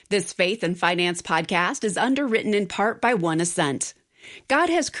This Faith and Finance podcast is underwritten in part by One Ascent. God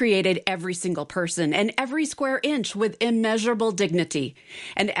has created every single person and every square inch with immeasurable dignity.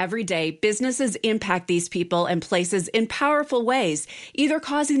 And every day, businesses impact these people and places in powerful ways, either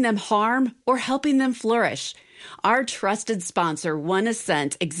causing them harm or helping them flourish. Our trusted sponsor, One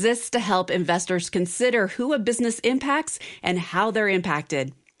Ascent, exists to help investors consider who a business impacts and how they're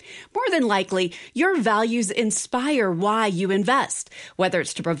impacted. More than likely, your values inspire why you invest, whether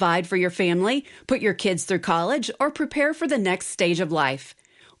it's to provide for your family, put your kids through college, or prepare for the next stage of life.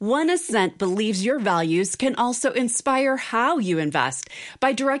 One Ascent believes your values can also inspire how you invest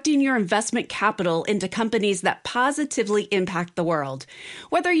by directing your investment capital into companies that positively impact the world.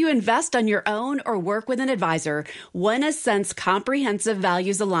 Whether you invest on your own or work with an advisor, One Ascent's comprehensive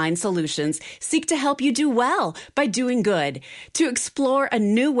values-aligned solutions seek to help you do well by doing good. To explore a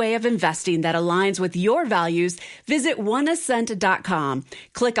new way of investing that aligns with your values, visit oneascent.com.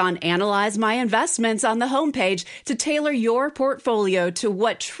 Click on Analyze My Investments on the homepage to tailor your portfolio to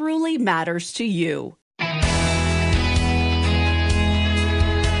what truly matters to you.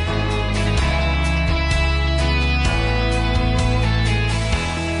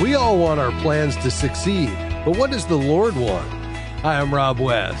 We all want our plans to succeed, but what does the Lord want? Hi, I'm Rob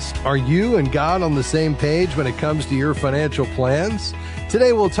West. Are you and God on the same page when it comes to your financial plans?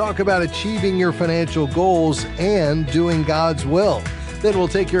 Today we'll talk about achieving your financial goals and doing God's will. Then we'll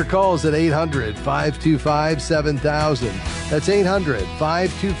take your calls at 800-525-7000. That's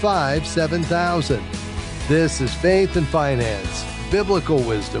 800-525-7000. This is Faith and Finance, biblical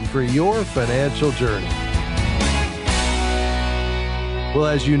wisdom for your financial journey. Well,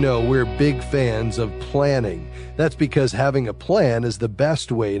 as you know, we're big fans of planning. That's because having a plan is the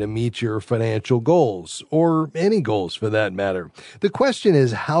best way to meet your financial goals, or any goals for that matter. The question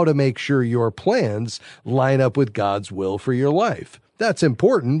is how to make sure your plans line up with God's will for your life. That's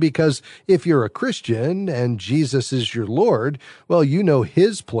important because if you're a Christian and Jesus is your Lord, well, you know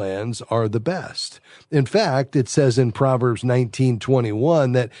His plans are the best. In fact, it says in Proverbs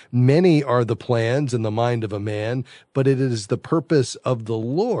 19:21 that many are the plans in the mind of a man, but it is the purpose of the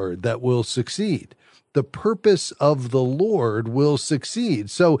Lord that will succeed. The purpose of the Lord will succeed.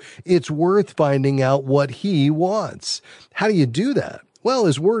 So it's worth finding out what He wants. How do you do that? Well,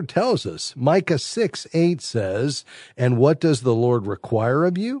 His Word tells us. Micah 6:8 says, "And what does the Lord require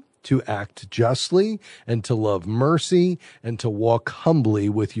of you? To act justly, and to love mercy, and to walk humbly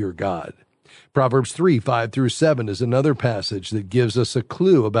with your God." Proverbs 3:5-7 is another passage that gives us a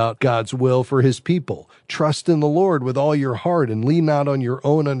clue about God's will for His people. Trust in the Lord with all your heart and lean not on your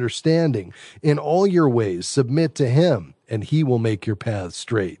own understanding. In all your ways submit to Him, and He will make your paths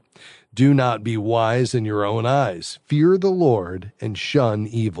straight. Do not be wise in your own eyes. Fear the Lord and shun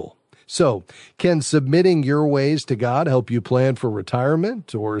evil. So, can submitting your ways to God help you plan for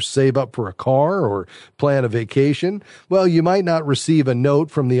retirement or save up for a car or plan a vacation? Well, you might not receive a note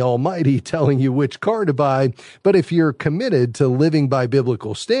from the Almighty telling you which car to buy, but if you're committed to living by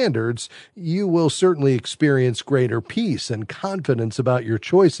biblical standards, you will certainly experience greater peace and confidence about your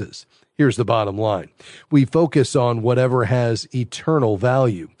choices. Here's the bottom line. We focus on whatever has eternal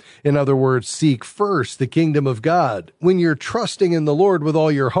value. In other words, seek first the kingdom of God. When you're trusting in the Lord with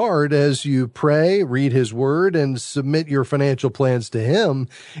all your heart as you pray, read His Word, and submit your financial plans to Him,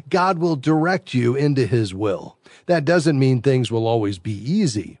 God will direct you into His will. That doesn't mean things will always be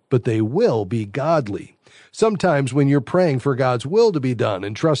easy, but they will be godly. Sometimes when you're praying for God's will to be done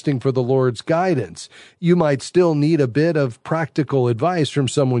and trusting for the Lord's guidance, you might still need a bit of practical advice from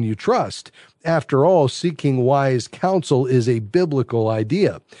someone you trust. After all, seeking wise counsel is a biblical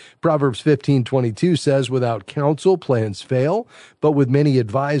idea. Proverbs 15:22 says, "Without counsel, plans fail, but with many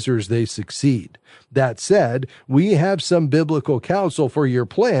advisors, they succeed." That said, we have some biblical counsel for your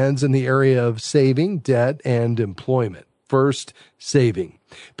plans in the area of saving, debt, and employment. First, saving.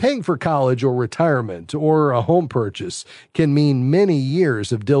 Paying for college or retirement or a home purchase can mean many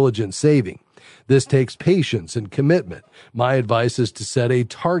years of diligent saving. This takes patience and commitment. My advice is to set a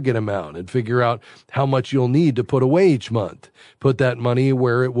target amount and figure out how much you'll need to put away each month. Put that money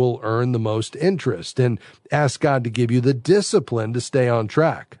where it will earn the most interest and ask God to give you the discipline to stay on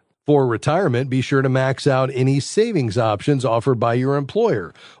track. For retirement, be sure to max out any savings options offered by your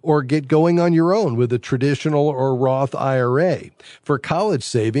employer or get going on your own with a traditional or Roth IRA. For college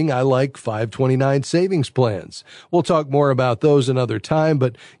saving, I like 529 savings plans. We'll talk more about those another time,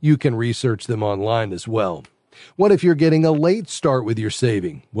 but you can research them online as well. What if you're getting a late start with your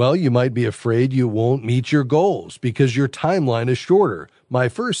saving? Well, you might be afraid you won't meet your goals because your timeline is shorter. My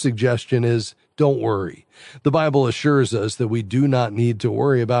first suggestion is don't worry. The Bible assures us that we do not need to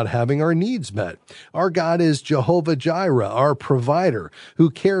worry about having our needs met. Our God is Jehovah Jireh, our provider, who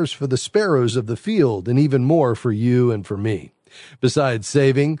cares for the sparrows of the field and even more for you and for me. Besides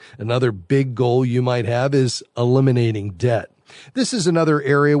saving, another big goal you might have is eliminating debt. This is another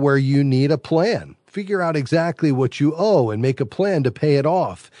area where you need a plan. Figure out exactly what you owe and make a plan to pay it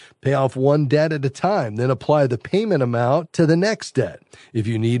off. Pay off one debt at a time, then apply the payment amount to the next debt. If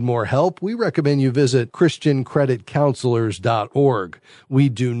you need more help, we recommend you visit ChristianCreditCounselors.org. We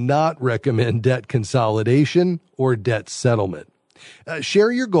do not recommend debt consolidation or debt settlement.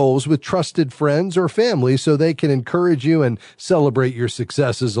 Share your goals with trusted friends or family so they can encourage you and celebrate your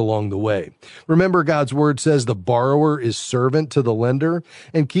successes along the way. Remember, God's word says the borrower is servant to the lender,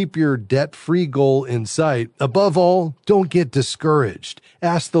 and keep your debt-free goal in sight. Above all, don't get discouraged.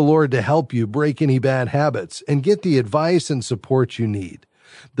 Ask the Lord to help you break any bad habits and get the advice and support you need.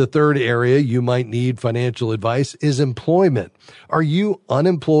 The third area you might need financial advice is employment. Are you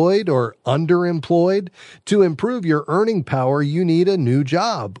unemployed or underemployed? To improve your earning power, you need a new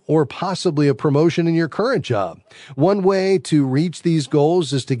job or possibly a promotion in your current job. One way to reach these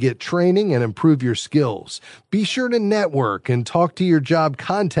goals is to get training and improve your skills. Be sure to network and talk to your job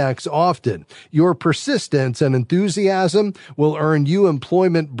contacts often. Your persistence and enthusiasm will earn you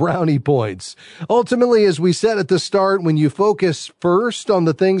employment brownie points. Ultimately, as we said at the start, when you focus first on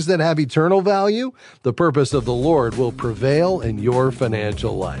the things that have eternal value, the purpose of the Lord will prevail in your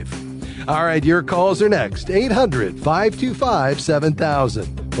financial life. All right, your calls are next.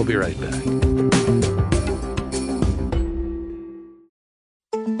 800-525-7000. We'll be right back.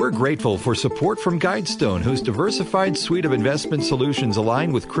 We're grateful for support from Guidestone, whose diversified suite of investment solutions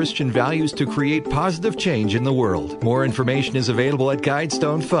align with Christian values to create positive change in the world. More information is available at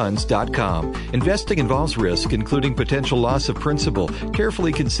GuidestoneFunds.com. Investing involves risk, including potential loss of principal.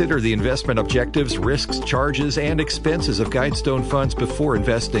 Carefully consider the investment objectives, risks, charges, and expenses of Guidestone Funds before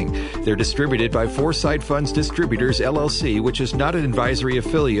investing. They're distributed by Foresight Funds Distributors, LLC, which is not an advisory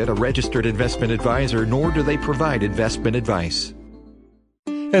affiliate, a registered investment advisor, nor do they provide investment advice.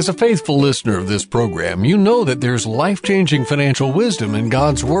 As a faithful listener of this program, you know that there's life-changing financial wisdom in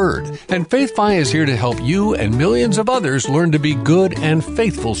God's Word, and FaithFi is here to help you and millions of others learn to be good and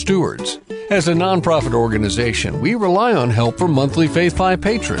faithful stewards. As a nonprofit organization, we rely on help from monthly FaithFi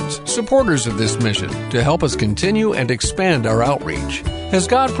patrons, supporters of this mission, to help us continue and expand our outreach. Has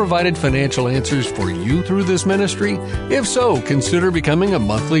God provided financial answers for you through this ministry? If so, consider becoming a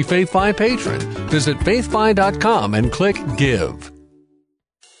monthly FaithFi patron. Visit faithfi.com and click Give.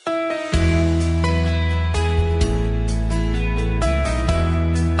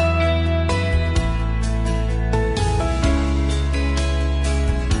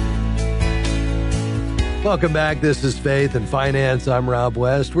 Welcome back. This is Faith and Finance. I'm Rob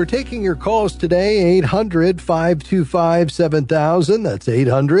West. We're taking your calls today, 800-525-7000. That's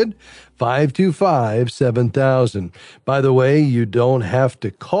 800-525-7000. By the way, you don't have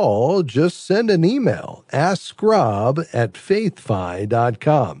to call. Just send an email.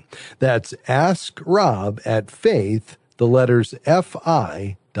 AskRob@faithfi.com. That's AskRob@faith, the letters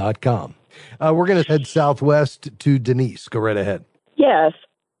FI.com. We're going to head southwest to Denise. Go right ahead. Yes.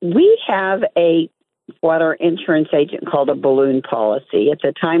 We have what our insurance agent called a balloon policy. At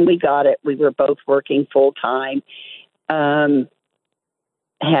the time we got it, we were both working full-time, had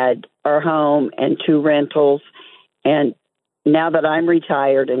our home and 2 rentals. And now that I'm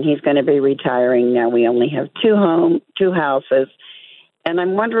retired and he's going to be retiring, now we only have 2 houses. And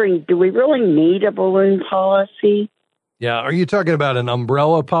I'm wondering, do we really need a balloon policy? Yeah. Are you talking about an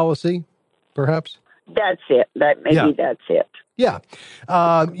umbrella policy, perhaps? That's it. That's it. Yeah.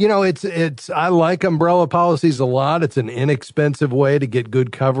 I like umbrella policies a lot. It's an inexpensive way to get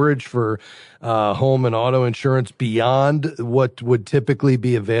good coverage for home and auto insurance beyond what would typically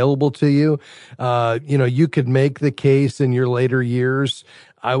be available to you. You could make the case in your later years.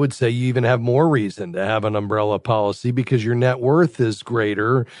 I would say you even have more reason to have an umbrella policy because your net worth is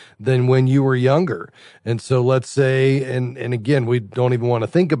greater than when you were younger. And so let's say, and again, we don't even want to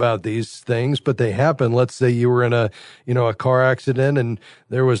think about these things, but they happen. Let's say you were in a car accident and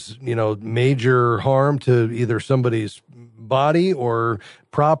there was, major harm to either somebody's body or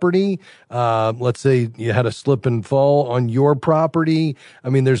property. Let's say you had a slip and fall on your property. I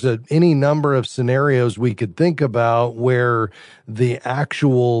mean, there's any number of scenarios we could think about where the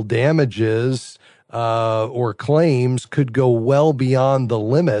actual damages or claims could go well beyond the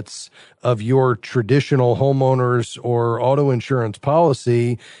limits of your traditional homeowners or auto insurance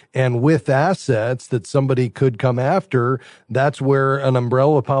policy. And with assets that somebody could come after, that's where an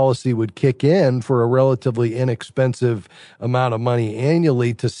umbrella policy would kick in for a relatively inexpensive amount of money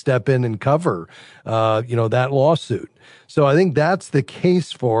annually to step in and cover, that lawsuit. So I think that's the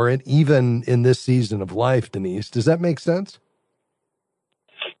case for it, even in this season of life, Denise. Does that make sense?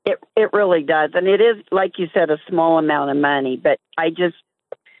 It really does. And it is, like you said, a small amount of money. But I've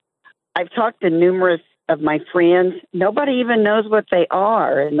talked to numerous of my friends. Nobody even knows what they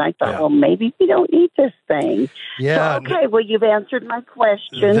are. And I thought, well, maybe we don't need this thing. Yeah. So, okay, well, you've answered my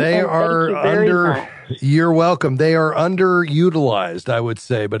question. They are you're welcome. They are underutilized, I would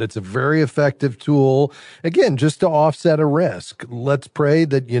say, but it's a very effective tool, again, just to offset a risk. Let's pray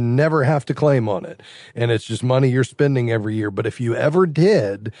that you never have to claim on it. And it's just money you're spending every year. But if you ever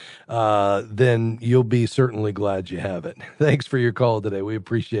did, then you'll be certainly glad you have it. Thanks for your call today. We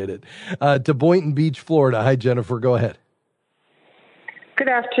appreciate it. To Boynton Beach, Florida. Hi, Jennifer. Go ahead. Good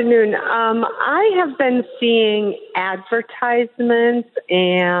afternoon. I have been seeing advertisements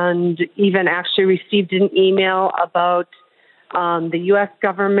and even actually received an email about the U.S.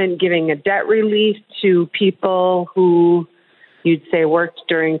 government giving a debt relief to people who you'd say worked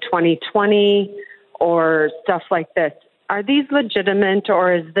during 2020 or stuff like this. Are these legitimate,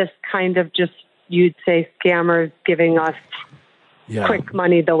 or is this kind of just, you'd say, scammers giving us quick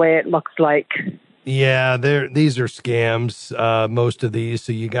money the way it looks like? Yeah, these are scams, most of these,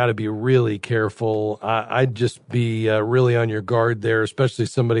 so you got to be really careful. I'd just be really on your guard there, especially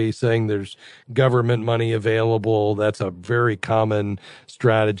somebody saying there's government money available. That's a very common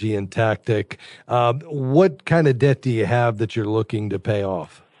strategy and tactic. What kind of debt do you have that you're looking to pay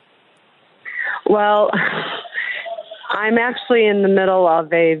off? Well, I'm actually in the middle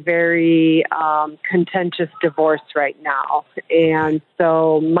of a very contentious divorce right now, and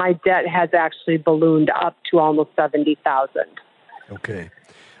so my debt has actually ballooned up to almost $70,000. Okay,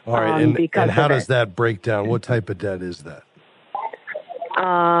 all right, and how does that break down? What type of debt is that?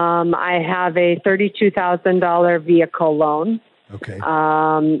 I have a $32,000 vehicle loan. Okay,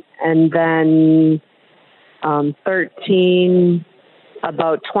 and then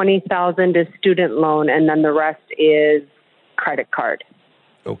about $20,000 is student loan, and then the rest is credit card.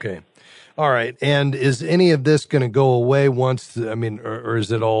 Okay. All right. And is any of this going to go away once, or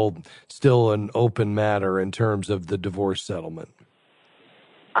is it all still an open matter in terms of the divorce settlement?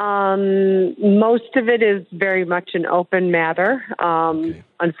 Most of it is very much an open matter,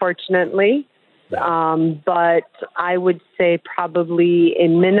 unfortunately. But I would say probably a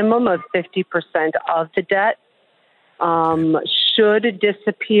minimum of 50% of the debt should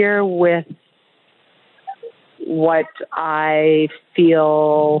disappear with what I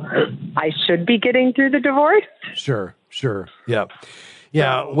feel I should be getting through the divorce. Sure. Yeah.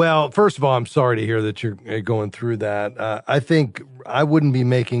 Yeah. Well, first of all, I'm sorry to hear that you're going through that. I think I wouldn't be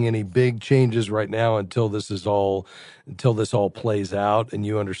making any big changes right now until this all plays out and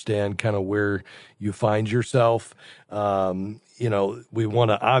you understand kind of where you find yourself. We want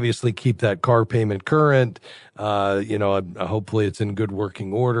to obviously keep that car payment current. Hopefully it's in good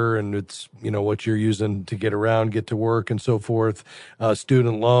working order and it's, what you're using to get around, get to work and so forth.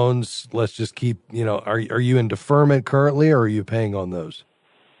 Student loans, let's just keep, are you in deferment currently or are you paying on those?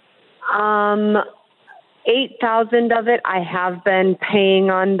 8,000 of it I have been paying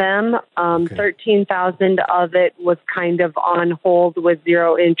on them. 13,000 of it was kind of on hold with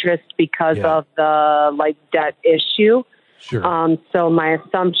zero interest because of the debt issue. Sure. So my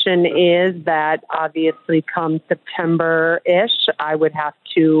assumption is that obviously come September-ish, I would have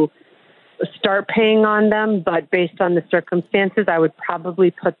to start paying on them. But based on the circumstances, I would probably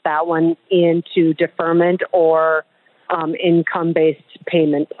put that one into deferment or income-based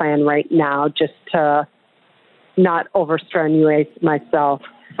payment plan right now, just to not overstrenuate myself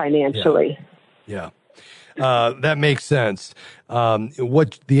financially. Yeah. That makes sense.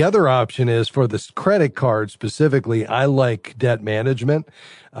 What the other option is for this credit card specifically, I like debt management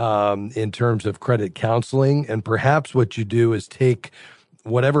in terms of credit counseling. And perhaps what you do is take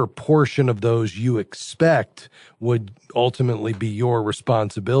whatever portion of those you expect would ultimately be your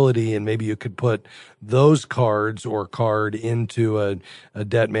responsibility. And maybe you could put those cards or card into a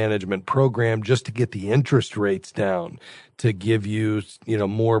debt management program just to get the interest rates down to give you,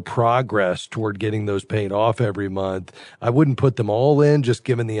 more progress toward getting those paid off every month. I wouldn't put them all in, just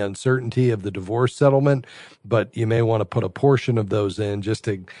given the uncertainty of the divorce settlement, but you may want to put a portion of those in just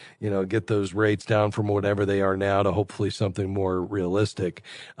to, get those rates down from whatever they are now to hopefully something more realistic.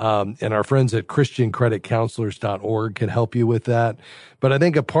 And our friends at ChristianCreditCounselors.org can help you with that. But I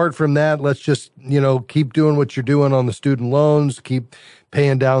think apart from that, let's just, keep doing what you're doing on the student loans, keep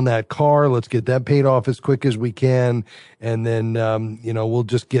paying down that car. Let's get that paid off as quick as we can. And then, we'll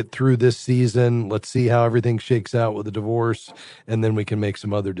just get through this season. Let's see how everything shakes out with the divorce. And then we can make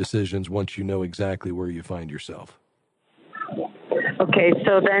some other decisions once you know exactly where you find yourself. Okay,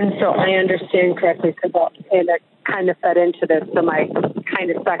 so I understand correctly, because it kind of fed into this. So my kind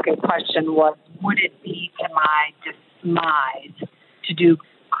of second question was, would it be to my demise to do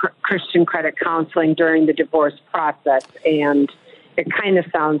Christian credit counseling during the divorce process? And it kind of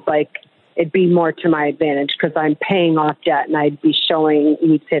sounds like it'd be more to my advantage because I'm paying off debt, and I'd be showing,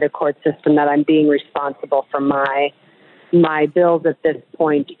 you'd say, the court system that I'm being responsible for my bills at this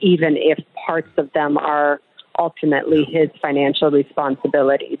point, even if parts of them are ultimately his financial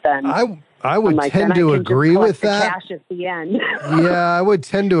responsibility. Then I would tend to agree with that. Cash at the end. Yeah, I would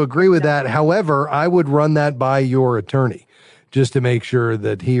tend to agree with that. However, I would run that by your attorney, just to make sure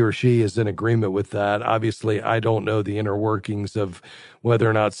that he or she is in agreement with that. Obviously, I don't know the inner workings of whether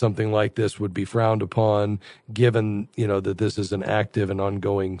or not something like this would be frowned upon, given, that this is an active and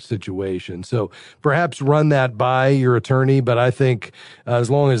ongoing situation. So perhaps run that by your attorney, but I think as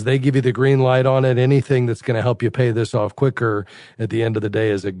long as they give you the green light on it, anything that's going to help you pay this off quicker at the end of the day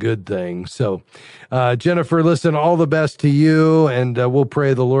is a good thing. So, Jennifer, listen, all the best to you, and we'll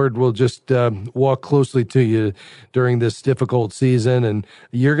pray the Lord will just walk closely to you during this difficult season, and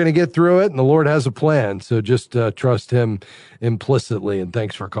you're going to get through it, and the Lord has a plan. So just trust him implicitly. And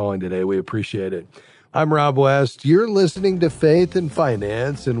thanks for calling today. We appreciate it. I'm Rob West. You're listening to Faith and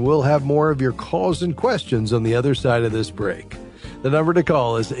Finance, and we'll have more of your calls and questions on the other side of this break. The number to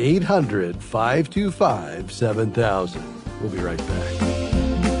call is 800-525-7000. We'll be right back.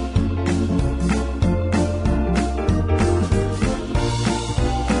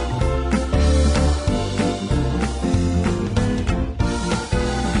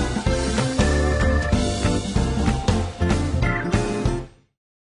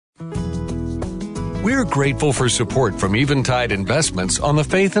 We're grateful for support from Eventide Investments on the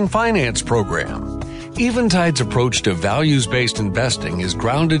Faith and Finance program. Eventide's approach to values-based investing is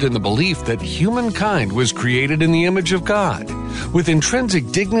grounded in the belief that humankind was created in the image of God, with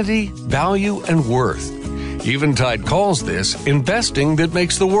intrinsic dignity, value, and worth. Eventide calls this investing that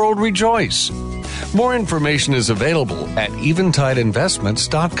makes the world rejoice. More information is available at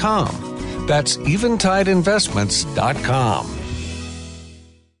eventideinvestments.com. That's eventideinvestments.com.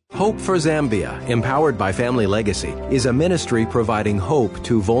 Hope for Zambia, empowered by Family Legacy, is a ministry providing hope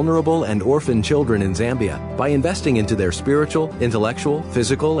to vulnerable and orphan children in Zambia by investing into their spiritual, intellectual,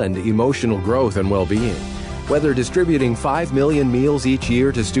 physical, and emotional growth and well-being. Whether distributing 5 million meals each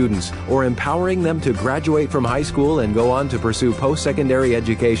year to students or empowering them to graduate from high school and go on to pursue post-secondary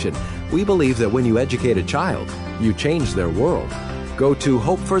education, we believe that when you educate a child, you change their world. Go to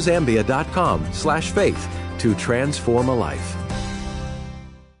hopeforzambia.com/faith to transform a life.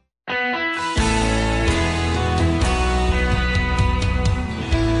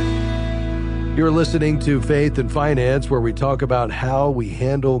 You're listening to Faith and Finance, where we talk about how we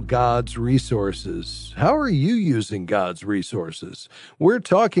handle God's resources. How are you using God's resources? We're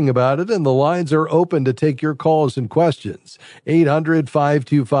talking about it, and the lines are open to take your calls and questions.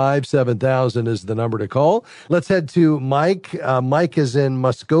 800-525-7000 is the number to call. Let's head to Mike. Mike is in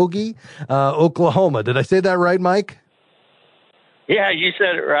Muskogee, Oklahoma. Did I say that right, Mike? Yeah, you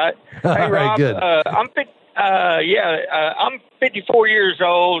said it right. Hey, All right, Rob, good. I'm 54 years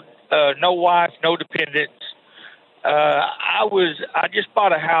old. No wife, no dependents. I just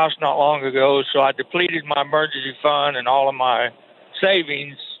bought a house not long ago, so I depleted my emergency fund and all of my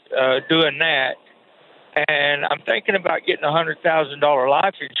savings doing that. And I'm thinking about getting a $100,000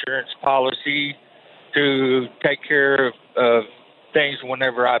 life insurance policy to take care of things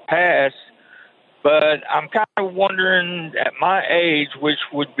whenever I pass. But I'm kind of wondering at my age which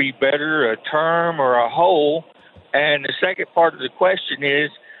would be better, a term or a whole. And the second part of the question is,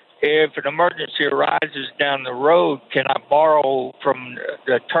 if an emergency arises down the road, can I borrow from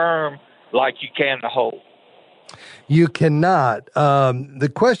the term like you can the whole? You cannot.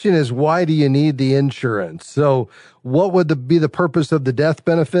 The question is, why do you need the insurance? So what would be the purpose of the death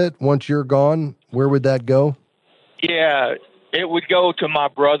benefit once you're gone? Where would that go? Yeah, it would go to my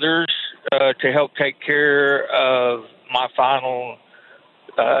brothers to help take care of my final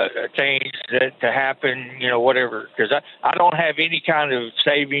things to happen, whatever. Because I don't have any kind of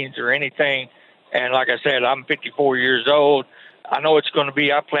savings or anything. And like I said, I'm 54 years old. I know it's going to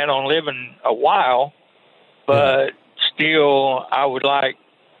be, I plan on living a while, but still I would like,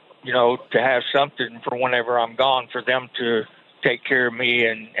 to have something for whenever I'm gone for them to take care of me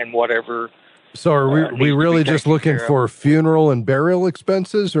and whatever. So are we really just looking for funeral and burial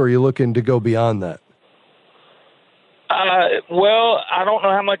expenses, or are you looking to go beyond that? Well, I don't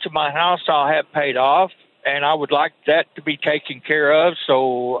know how much of my house I'll have paid off, and I would like that to be taken care of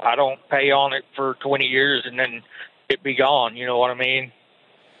so I don't pay on it for 20 years and then it be gone. You know what I mean?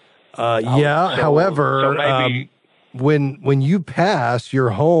 However, maybe, when you pass,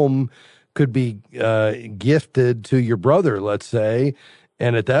 your home could be gifted to your brother, let's say,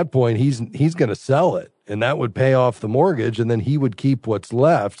 and at that point he's going to sell it, and that would pay off the mortgage, and then he would keep what's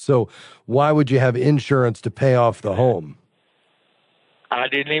left. So why would you have insurance to pay off the home? I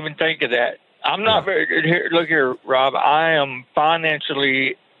didn't even think of that. I'm not very good here. Look here, Rob. I am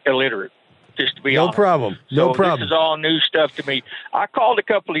financially illiterate, just to be honest. No problem. This is all new stuff to me. I called a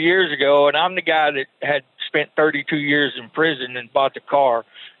couple of years ago, and I'm the guy that had spent 32 years in prison and bought the car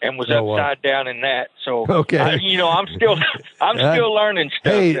and was upside down in that. So, okay. I'm still learning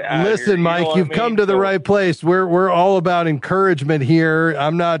stuff. Hey, listen, Mike, you've come to the right place. We're all about encouragement here.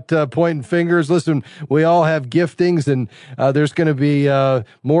 I'm not pointing fingers. Listen, we all have giftings, and there's going to be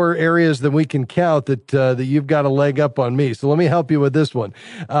more areas than we can count that you've got a leg up on me. So let me help you with this one.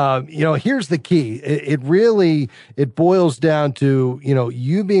 Here's the key. It boils down to,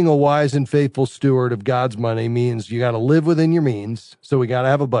 you being a wise and faithful steward of God's money means you got to live within your means. So we got to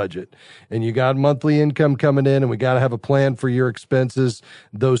have a budget, and you got monthly income coming in, and we got to have a plan for your expenses,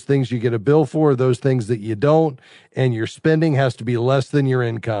 those things you get a bill for, those things that you don't, and your spending has to be less than your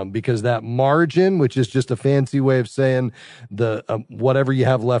income, because that margin, which is just a fancy way of saying the whatever you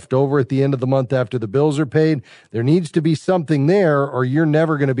have left over at the end of the month after the bills are paid, there needs to be something there, or you're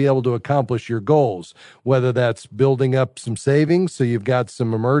never going to be able to accomplish your goals, whether that's building up some savings so you've got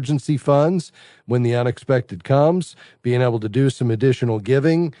some emergency funds when the unexpected comes, being able to do some additional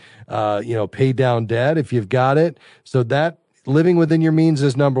giving, pay down debt if you've got it. So that living within your means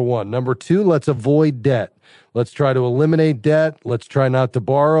is number one. Number two, let's avoid debt. Let's try to eliminate debt. Let's try not to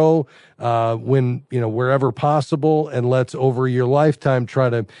borrow wherever possible. And let's, over your lifetime, try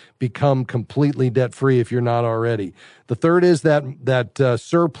to become completely debt-free if you're not already. The third is that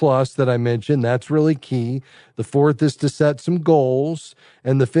surplus that I mentioned. That's really key. The fourth is to set some goals.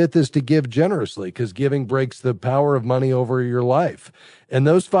 And the fifth is to give generously, because giving breaks the power of money over your life. And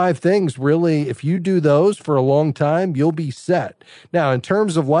those 5 things, really, if you do those for a long time, you'll be set. Now, in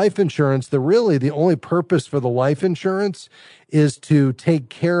terms of life insurance, the only purpose for the life insurance is to take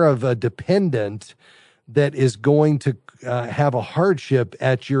care of a dependent that is going to have a hardship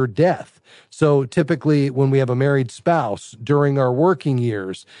at your death. So typically when we have a married spouse during our working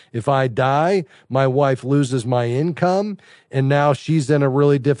years, if I die, my wife loses my income, and now she's in a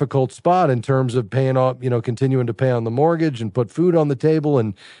really difficult spot in terms of paying off, continuing to pay on the mortgage and put food on the table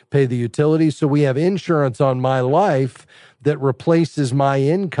and pay the utilities. So we have insurance on my life that replaces my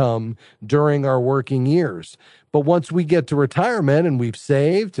income during our working years. But once we get to retirement and we've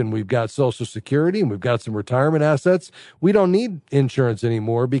saved and we've got Social Security and we've got some retirement assets, we don't need insurance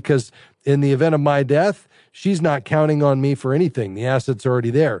anymore, because in the event of my death, she's not counting on me for anything. The asset's already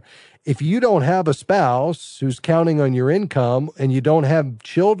there. If you don't have a spouse who's counting on your income, and you don't have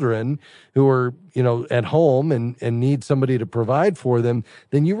children who are, at home and need somebody to provide for them,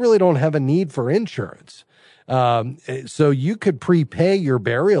 then you really don't have a need for insurance. So you could prepay your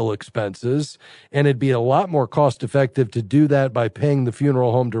burial expenses, and it'd be a lot more cost effective to do that by paying the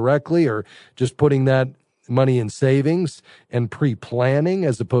funeral home directly, or just putting that money in savings and pre-planning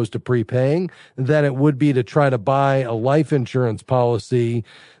as opposed to prepaying, than it would be to try to buy a life insurance policy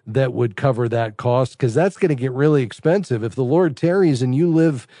that would cover that cost, because that's going to get really expensive. If the Lord tarries and you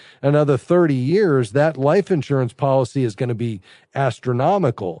live another 30 years, that life insurance policy is going to be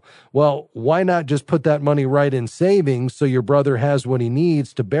astronomical. Well, why not just put that money right in savings so your brother has what he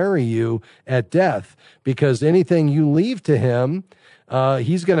needs to bury you at death? Because anything you leave to him,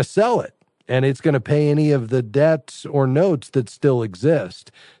 he's going to sell it, and it's going to pay any of the debts or notes that still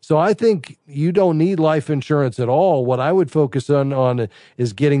exist. So I think you don't need life insurance at all. What I would focus on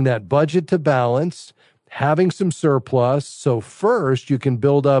is getting that budget to balance, having some surplus. So first, you can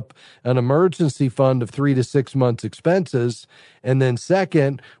build up an emergency fund of 3 to 6 months expenses. And then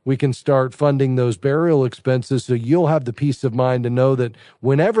second, we can start funding those burial expenses, so you'll have the peace of mind to know that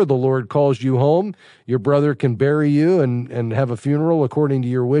whenever the Lord calls you home, your brother can bury you and have a funeral according to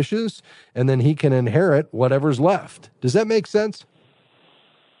your wishes, and then he can inherit whatever's left. Does that make sense?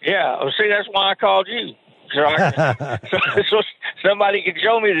 Yeah. Well, see, that's why I called you. So somebody could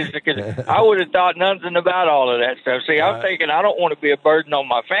show me this, because I would have thought nothing about all of that stuff. See, I'm thinking I don't want to be a burden on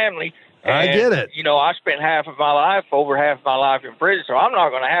my family. And, I get it. You know, I spent over half of my life in prison, so I'm not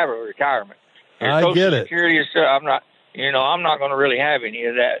going to have a retirement. And I get it. Security and stuff, I'm not going to really have any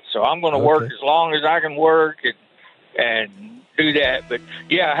of that. So I'm going to work as long as I can work and do that. But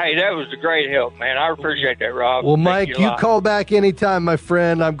yeah, hey, that was a great help, man. I appreciate that, Rob. Well, Mike, you call back anytime, my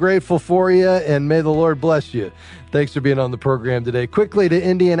friend. I'm grateful for you, and may the Lord bless you. Thanks for being on the program today. Quickly to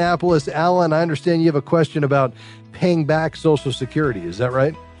Indianapolis. Alan, I understand you have a question about paying back Social Security. Is that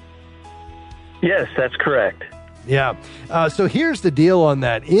right? Yes, that's correct. Yeah. So here's the deal on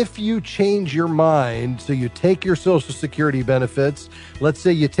that. If you change your mind, so you take your Social Security benefits, let's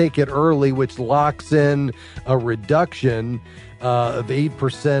say you take it early, which locks in a reduction of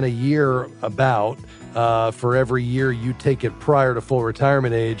 8% a year for every year you take it prior to full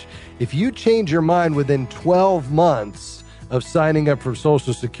retirement age. If you change your mind within 12 months of signing up for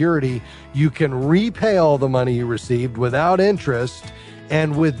Social Security, you can repay all the money you received without interest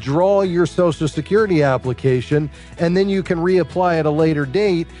and withdraw your Social Security application, and then you can reapply at a later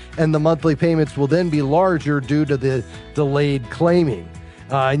date, and the monthly payments will then be larger due to the delayed claiming.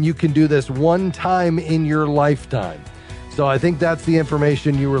 And you can do this one time in your lifetime. So I think that's the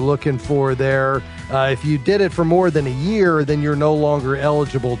information you were looking for there. If you did it for more than a year, then you're no longer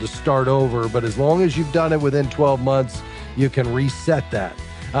eligible to start over. But as long as you've done it within 12 months, you can reset that.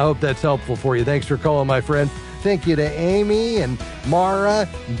 I hope that's helpful for you. Thanks for calling, my friend. Thank you to Amy and Mara,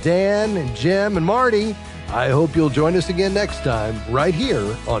 Dan and Jim and Marty. I hope you'll join us again next time right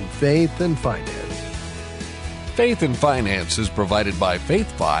here on Faith and Finance. Faith and Finance is provided by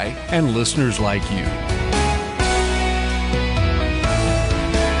FaithFi and listeners like you.